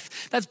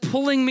life? That's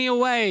pulling me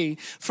away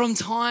from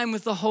time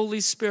with the Holy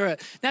Spirit.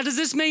 Now, does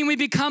this mean we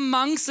become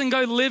monks and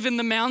go live in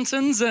the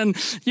mountains and,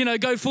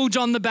 go full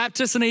John the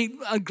Baptist and eat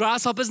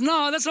grasshoppers?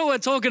 No, that's not what we're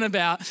talking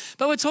about.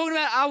 But we're talking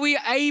about, are we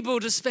able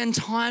to spend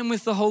time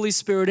with the Holy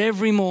Spirit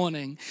every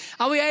morning?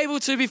 Are we able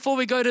to, before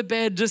we go to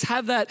bed, just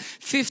have that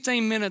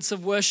 15 minutes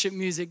of worship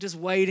music, just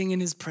waiting in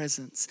his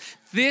presence?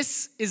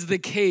 This is the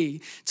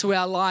key to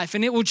our life,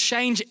 and it will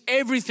change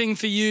everything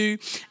for you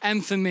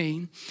and for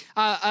me.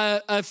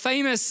 A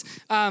famous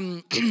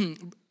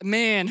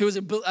man who was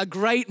a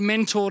great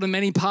mentor to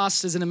many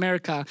pastors in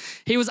America,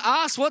 he was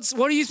asked,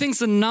 what do you think is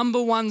the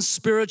number one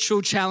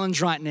spiritual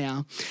challenge right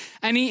now?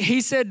 And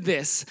he said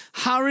this: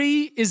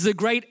 hurry is the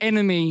great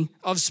enemy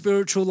of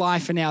spiritual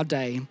life in our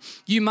day.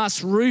 You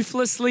must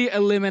ruthlessly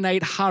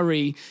eliminate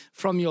hurry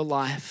from your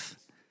life.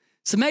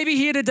 So maybe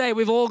here today,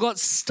 we've all got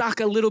stuck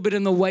a little bit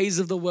in the ways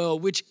of the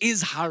world, which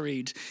is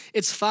hurried.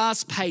 It's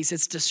fast-paced,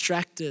 it's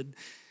distracted.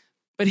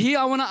 But here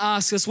I want to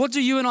ask us, what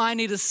do you and I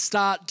need to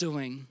start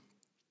doing?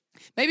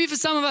 Maybe for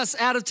some of us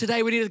out of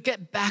today, we need to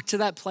get back to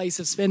that place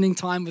of spending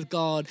time with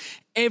God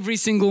every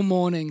single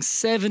morning,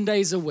 7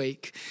 days a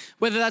week.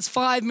 Whether that's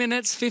 5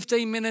 minutes,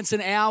 15 minutes,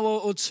 an hour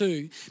or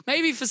two.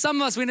 Maybe for some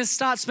of us, we need to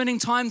start spending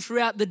time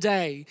throughout the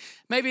day.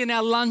 Maybe in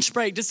our lunch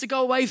break, just to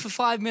go away for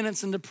 5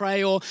 minutes and to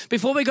pray. Or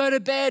before we go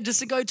to bed, just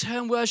to go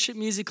turn worship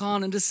music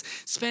on and just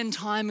spend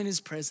time in His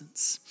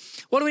presence.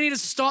 What do we need to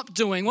stop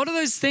doing? What are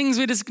those things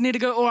we just need to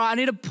go, all right, I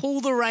need to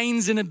pull the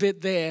reins in a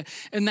bit there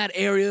in that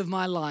area of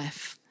my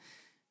life?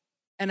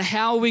 And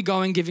how are we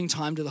going giving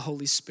time to the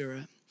Holy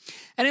Spirit?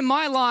 And in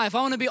my life,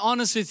 I want to be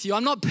honest with you,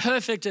 I'm not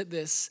perfect at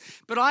this,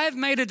 but I have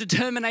made a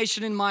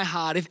determination in my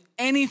heart. If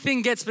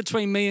anything gets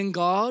between me and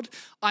God,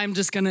 I'm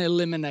just going to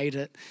eliminate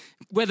it.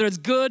 Whether it's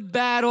good,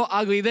 bad, or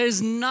ugly,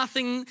 there's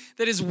nothing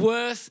that is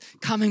worth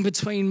coming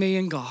between me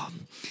and God.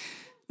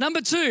 Number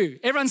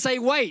 2, everyone say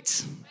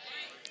wait.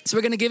 So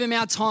we're going to give Him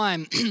our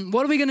time.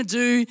 What are we going to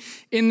do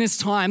in this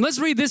time? Let's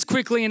read this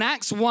quickly in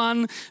Acts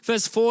 1,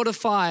 verse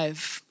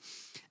 4-5.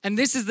 And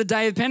this is the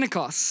day of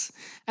Pentecost.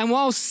 And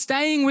while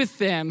staying with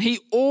them, He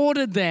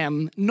ordered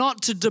them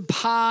not to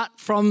depart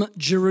from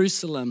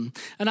Jerusalem.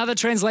 Another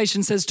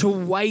translation says to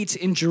wait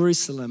in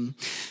Jerusalem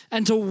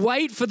and to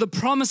wait for the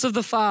promise of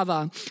the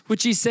Father,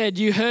 which He said,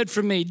 you heard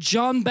from me,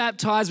 John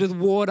baptized with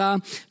water,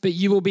 but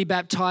you will be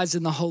baptized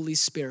in the Holy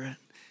Spirit.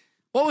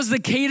 What was the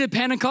key to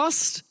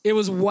Pentecost? It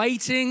was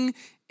waiting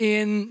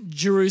in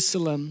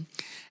Jerusalem.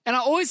 And I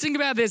always think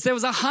about this. There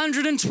was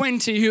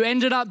 120 who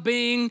ended up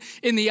being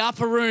in the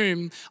upper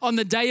room on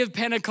the day of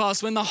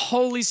Pentecost when the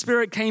Holy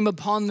Spirit came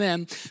upon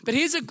them. But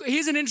here's an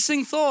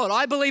interesting thought.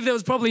 I believe there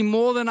was probably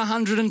more than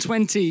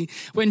 120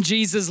 when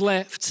Jesus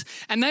left.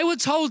 And they were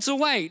told to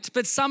wait,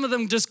 but some of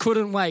them just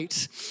couldn't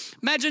wait.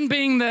 Imagine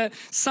being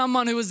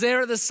someone who was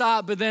there at the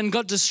start but then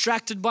got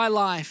distracted by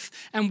life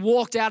and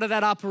walked out of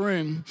that upper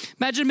room.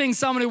 Imagine being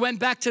someone who went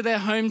back to their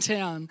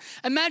hometown.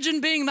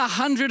 Imagine being the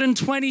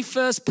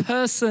 121st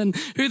person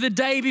who the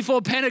day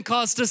before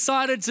Pentecost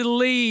decided to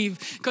leave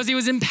because he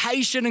was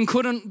impatient and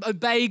couldn't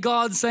obey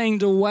God saying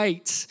to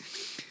wait.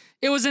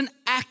 It was an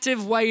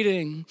active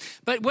waiting.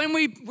 But when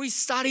we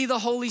study the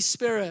Holy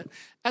Spirit,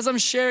 as I'm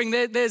sharing,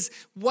 there's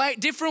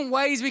different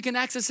ways we can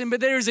access Him, but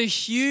there is a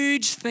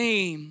huge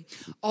theme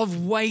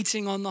of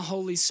waiting on the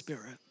Holy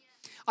Spirit.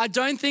 I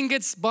don't think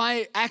it's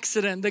by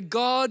accident that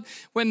God,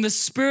 when the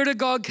Spirit of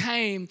God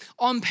came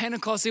on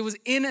Pentecost, it was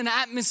in an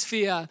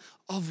atmosphere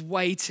of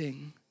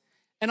waiting.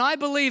 And I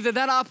believe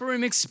that upper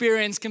room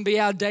experience can be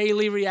our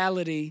daily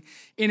reality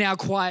in our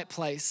quiet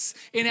place,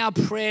 in our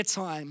prayer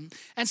time.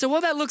 And so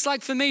what that looks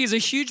like for me is a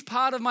huge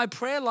part of my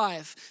prayer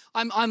life.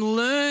 I'm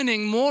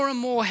learning more and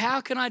more,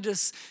 how can I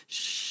just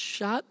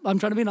I'm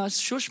trying to be nice,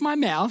 shush my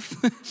mouth.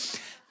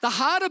 The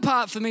harder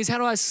part for me is how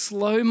do I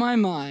slow my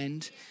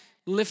mind,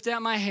 lift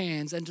out my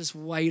hands, and just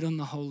wait on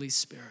the Holy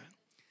Spirit.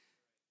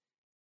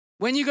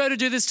 When you go to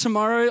do this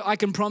tomorrow, I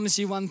can promise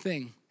you one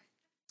thing.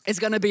 It's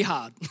going to be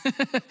hard.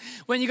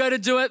 When you go to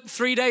do it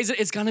 3 days,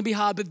 it's going to be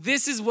hard. But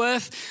this is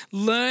worth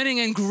learning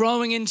and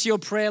growing into your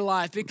prayer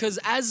life, because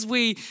as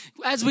we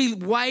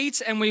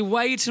wait and we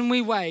wait and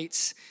we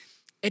wait,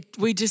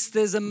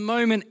 there's a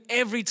moment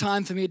every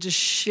time for me, it just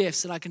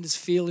shifts and I can just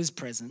feel His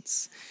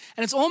presence.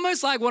 And it's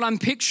almost like what I'm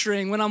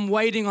picturing when I'm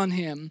waiting on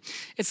Him.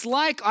 It's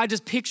like I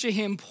just picture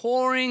Him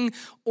pouring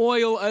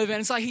oil over,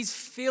 and it's like He's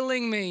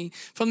filling me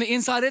from the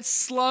inside. It's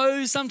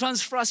slow,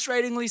 sometimes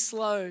frustratingly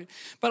slow.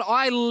 But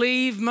I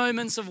leave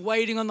moments of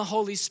waiting on the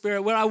Holy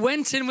Spirit where I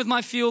went in with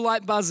my fuel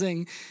light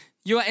buzzing,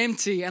 you're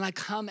empty, and I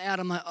come out,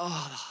 I'm like,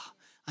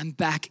 I'm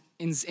back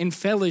in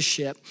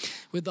fellowship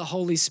with the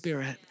Holy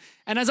Spirit.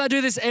 And as I do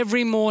this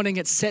every morning,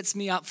 it sets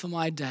me up for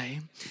my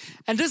day.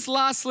 And just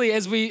lastly,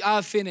 as we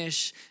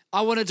finish,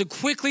 I wanted to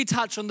quickly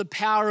touch on the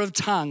power of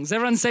tongues.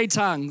 Everyone say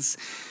tongues.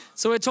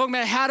 So we're talking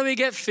about how do we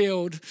get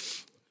filled?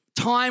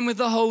 Time with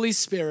the Holy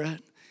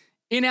Spirit.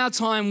 In our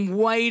time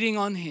waiting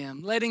on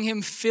Him, letting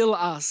Him fill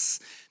us.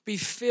 Be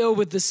filled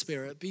with the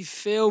Spirit. Be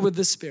filled with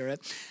the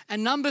Spirit.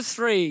 And number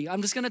 3,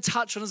 I'm just going to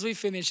touch on as we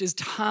finish, is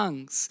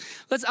tongues.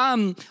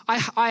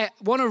 I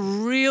want to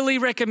really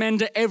recommend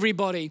to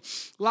everybody.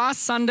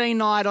 Last Sunday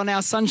night on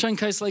our Sunshine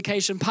Coast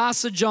location,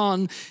 Pastor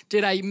John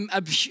did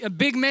a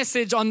big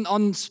message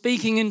on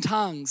speaking in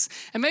tongues.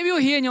 And maybe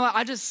you're here and you're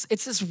like,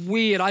 it's just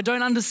weird. I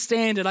don't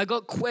understand it. I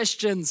got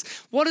questions.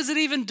 What does it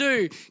even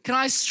do? Can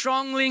I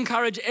strongly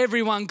encourage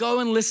everyone, go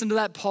and listen to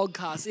that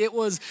podcast. It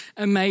was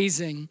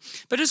amazing.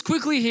 But just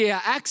quickly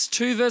here, Acts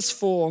 2 verse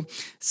 4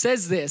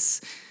 says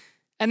this,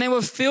 and they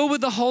were filled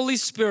with the Holy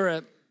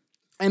Spirit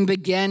and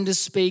began to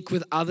speak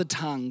with other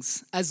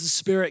tongues as the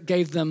Spirit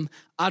gave them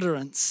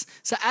utterance.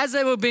 So as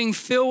they were being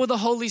filled with the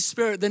Holy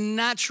Spirit, the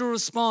natural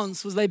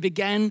response was they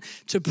began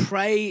to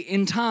pray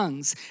in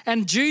tongues.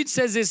 And Jude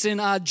says this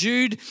in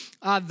Jude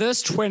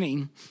verse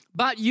 20,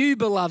 "But you,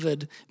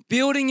 beloved,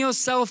 building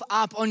yourself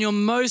up on your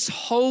most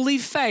holy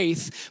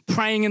faith,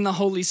 praying in the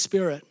Holy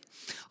Spirit."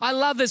 I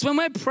love this. When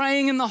we're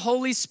praying in the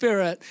Holy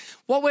Spirit,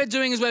 what we're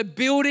doing is we're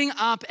building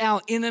up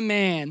our inner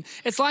man.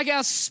 It's like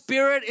our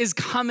spirit is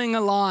coming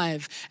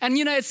alive. And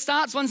you know, it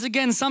starts once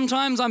again.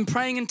 Sometimes I'm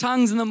praying in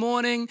tongues in the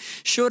morning,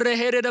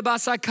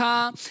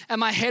 and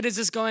my head is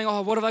just going,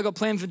 oh, what have I got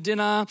planned for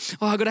dinner?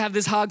 Oh, I've got to have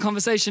this hard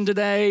conversation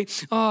today.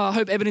 Oh, I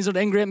hope Ebony's not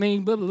angry at me.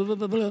 Blah, blah, blah,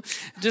 blah, blah.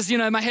 Just, you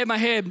know, my head.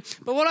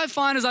 But what I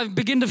find is I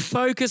begin to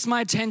focus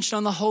my attention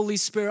on the Holy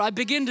Spirit. I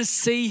begin to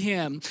see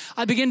him.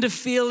 I begin to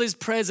feel his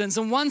presence.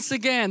 And once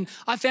again,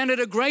 I found it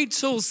a great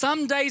tool.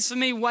 Some days for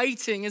me,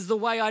 waiting is the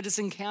way I just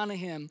encounter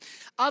him.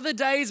 Other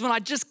days when I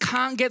just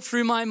can't get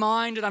through my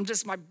mind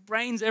and my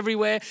brain's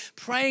everywhere,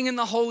 praying in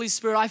the Holy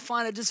Spirit, I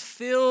find it just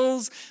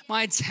fills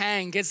my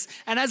tank.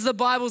 And as the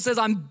Bible says,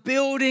 I'm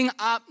building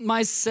up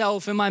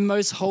myself in my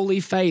most holy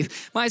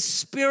faith. My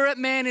spirit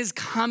man is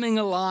coming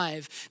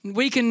alive.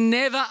 We can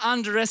never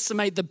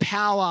underestimate the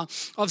power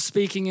of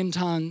speaking in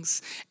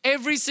tongues.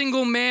 Every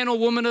single man or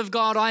woman of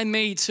God I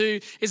meet who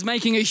is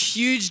making a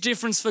huge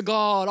difference for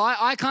God,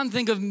 I can't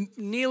think of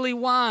nearly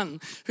one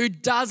who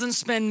doesn't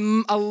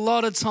spend a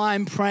lot of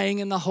time praying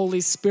in the Holy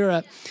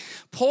Spirit.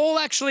 Paul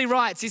actually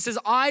writes, he says,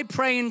 I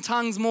pray in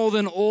tongues more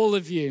than all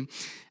of you.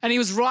 And he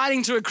was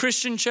writing to a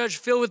Christian church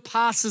filled with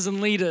pastors and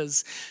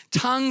leaders.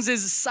 Tongues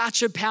is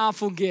such a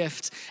powerful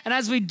gift. And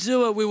as we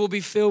do it, we will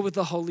be filled with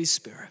the Holy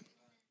Spirit.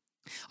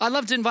 I'd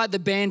love to invite the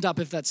band up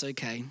if that's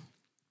okay.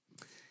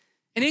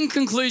 And in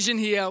conclusion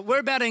here, we're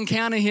about to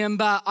encounter him,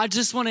 but I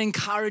just want to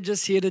encourage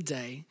us here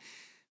today.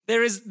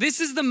 This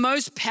is the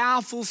most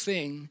powerful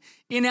thing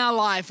in our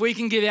life we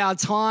can give our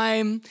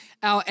time,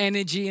 our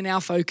energy, and our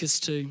focus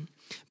to.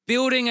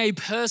 Building a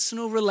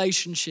personal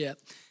relationship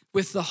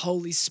with the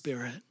Holy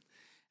Spirit.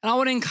 And I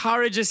want to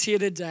encourage us here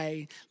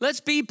today. Let's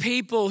be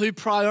people who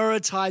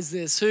prioritize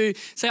this, who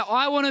say,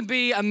 I want to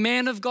be a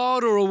man of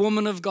God or a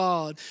woman of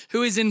God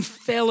who is in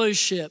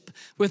fellowship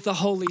with the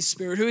Holy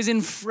Spirit, who is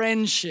in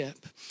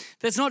friendship.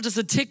 That's not just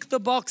a tick the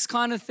box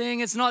kind of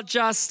thing. It's not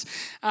just,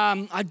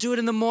 I do it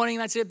in the morning,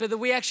 that's it, but that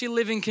we actually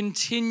live in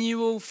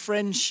continual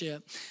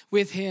friendship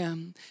with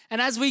him. And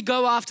as we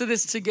go after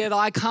this together,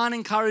 I can't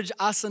encourage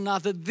us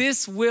enough that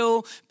this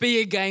will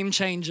be a game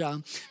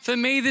changer. For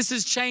me, this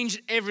has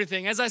changed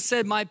everything. As I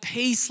said, my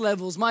peace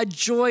levels, my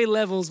joy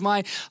levels,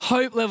 my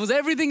hope levels,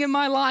 everything in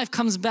my life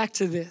comes back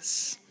to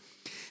this.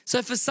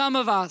 So for some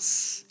of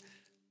us,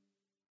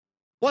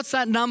 what's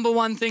that number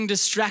one thing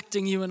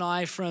distracting you and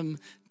I from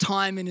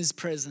time in his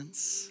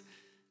presence?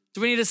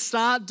 Do we need to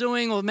start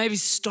doing or maybe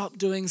stop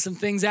doing some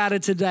things out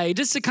of today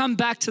just to come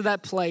back to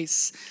that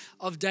place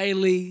of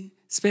daily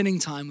spending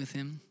time with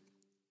him?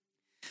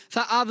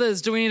 For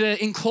others, do we need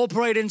to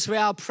incorporate into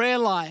our prayer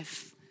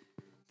life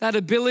that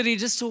ability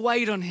just to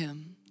wait on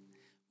him,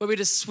 where we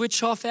just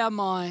switch off our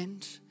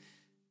mind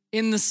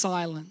in the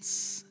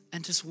silence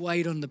and just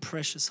wait on the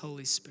precious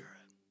Holy Spirit?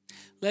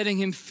 Letting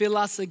him fill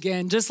us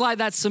again, just like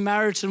that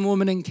Samaritan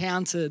woman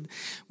encountered,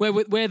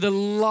 where the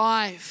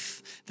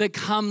life that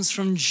comes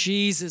from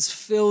Jesus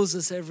fills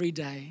us every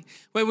day,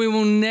 where we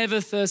will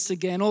never thirst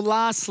again. Or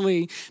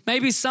lastly,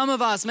 maybe some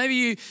of us,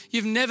 maybe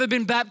you've never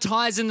been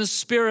baptized in the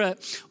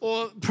Spirit,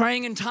 or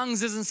praying in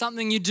tongues isn't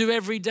something you do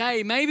every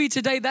day. Maybe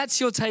today that's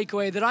your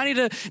takeaway, that I need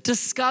to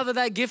discover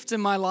that gift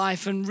in my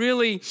life and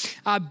really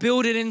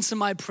build it into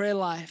my prayer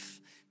life,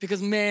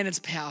 because man, it's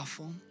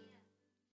powerful.